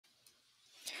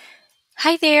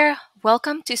Hi there!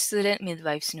 Welcome to Student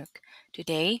Midwives Nook.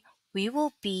 Today, we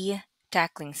will be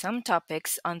tackling some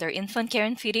topics under infant care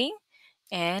and feeding,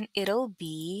 and it'll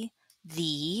be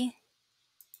the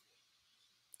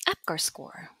Apgar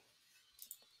Score.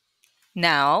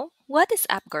 Now, what is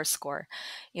Apgar Score?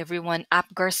 Everyone,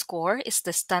 Apgar Score is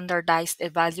the standardized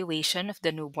evaluation of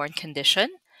the newborn condition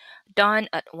done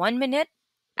at 1 minute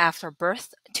after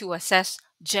birth to assess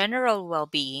general well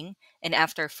being and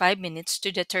after 5 minutes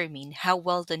to determine how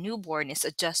well the newborn is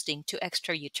adjusting to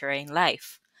extrauterine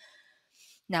life.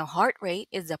 Now, heart rate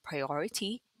is a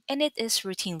priority and it is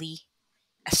routinely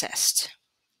assessed.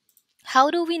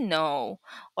 How do we know,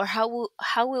 or how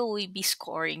will we be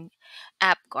scoring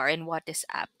APGAR, and what is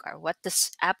APGAR? What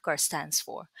does APGAR stands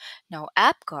for? Now,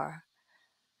 APGAR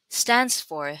stands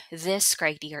for this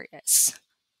criteria.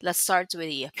 Let's start with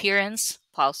the appearance,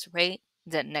 pulse rate,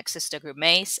 then next is the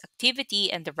Grimace,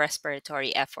 activity, and the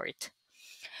respiratory effort.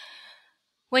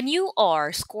 When you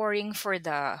are scoring for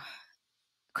the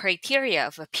criteria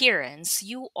of appearance,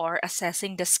 you are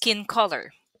assessing the skin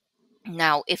color.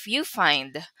 Now, if you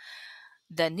find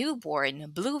the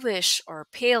newborn bluish or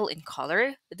pale in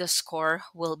color, the score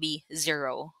will be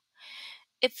 0.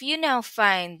 If you now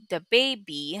find the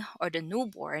baby or the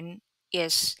newborn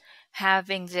is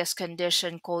having this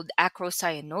condition called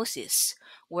acrocyanosis,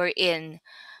 wherein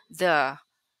the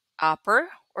upper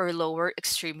or lower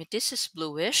extremities is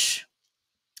bluish,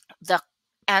 the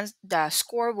and the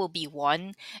score will be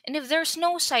 1. And if there's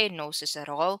no cyanosis at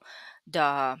all,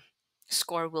 the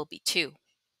score will be 2.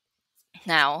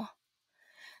 Now,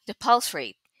 the pulse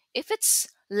rate. If it's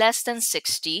less than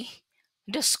 60,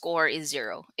 the score is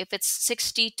 0. If it's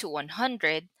 60 to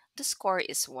 100, the score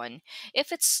is 1.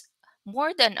 If it's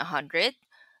more than 100,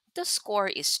 the score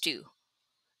is 2.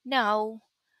 Now,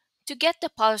 to get the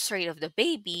pulse rate of the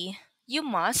baby, you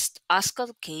must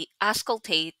auscultate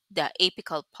the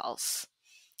apical pulse.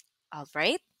 All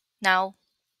right? Now,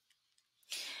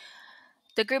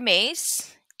 the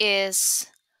grimace is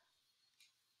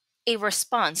a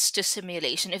response to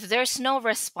stimulation. If there's no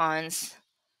response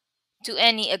to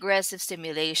any aggressive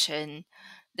stimulation,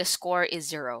 the score is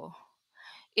 0.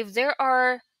 If there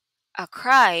are a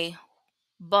cry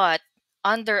but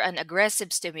under an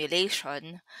aggressive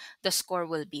stimulation, the score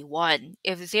will be 1.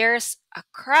 If there's a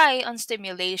cry on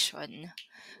stimulation,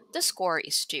 the score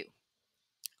is 2.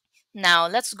 Now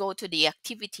let's go to the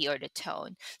activity or the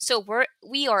tone. So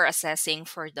we are assessing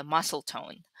for the muscle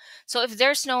tone. So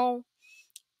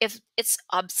if it's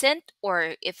absent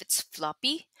or if it's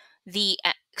floppy, the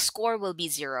score will be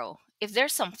 0. If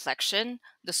there's some flexion,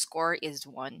 the score is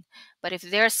 1. But if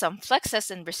there's some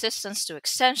flexes and resistance to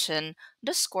extension,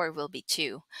 the score will be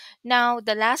 2. Now,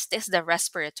 the last is the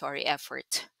respiratory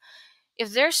effort. If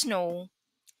there's no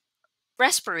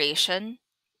respiration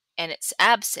and it's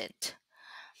absent,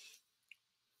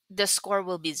 the score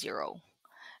will be 0.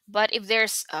 But if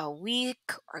there's a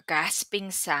weak or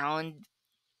gasping sound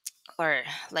or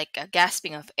like a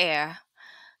gasping of air,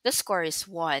 the score is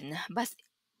 1. But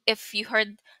if you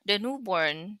heard the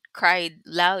newborn cried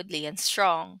loudly and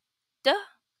strong, the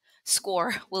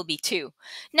score will be 2.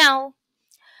 Now,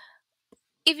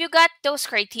 if you got those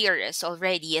criterias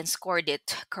already and scored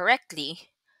it correctly,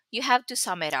 you have to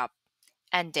sum it up.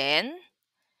 And then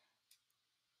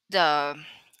the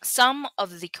sum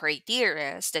of the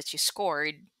criterias that you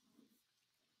scored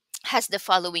has the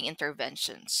following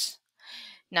interventions.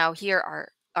 Now, here are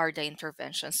the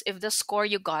interventions. If the score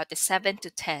you got is 7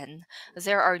 to 10,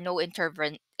 there are no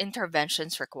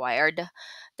interventions required.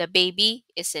 The baby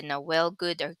is in a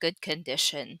good or good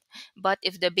condition. But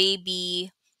if the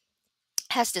baby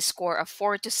has the score of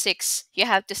 4 to 6, you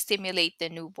have to stimulate the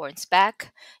newborn's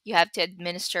back. You have to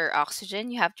administer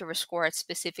oxygen. You have to rescore at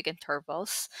specific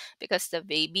intervals because the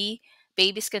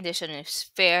baby's condition is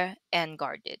fair and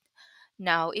guarded.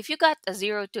 Now, if you got a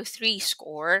 0 to 3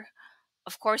 score,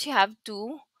 of course, you have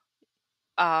to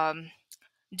um,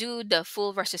 do the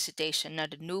full resuscitation. Now,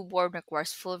 the newborn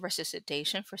requires full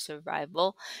resuscitation for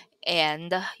survival,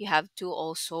 and you have to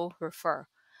also refer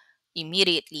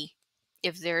immediately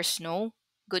if there's no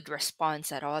good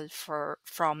response at all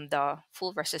from the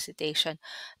full resuscitation.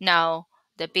 Now,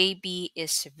 the baby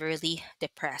is severely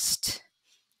depressed.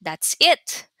 That's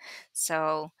it.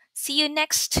 So, see you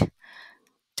next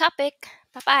topic.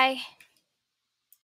 Bye bye.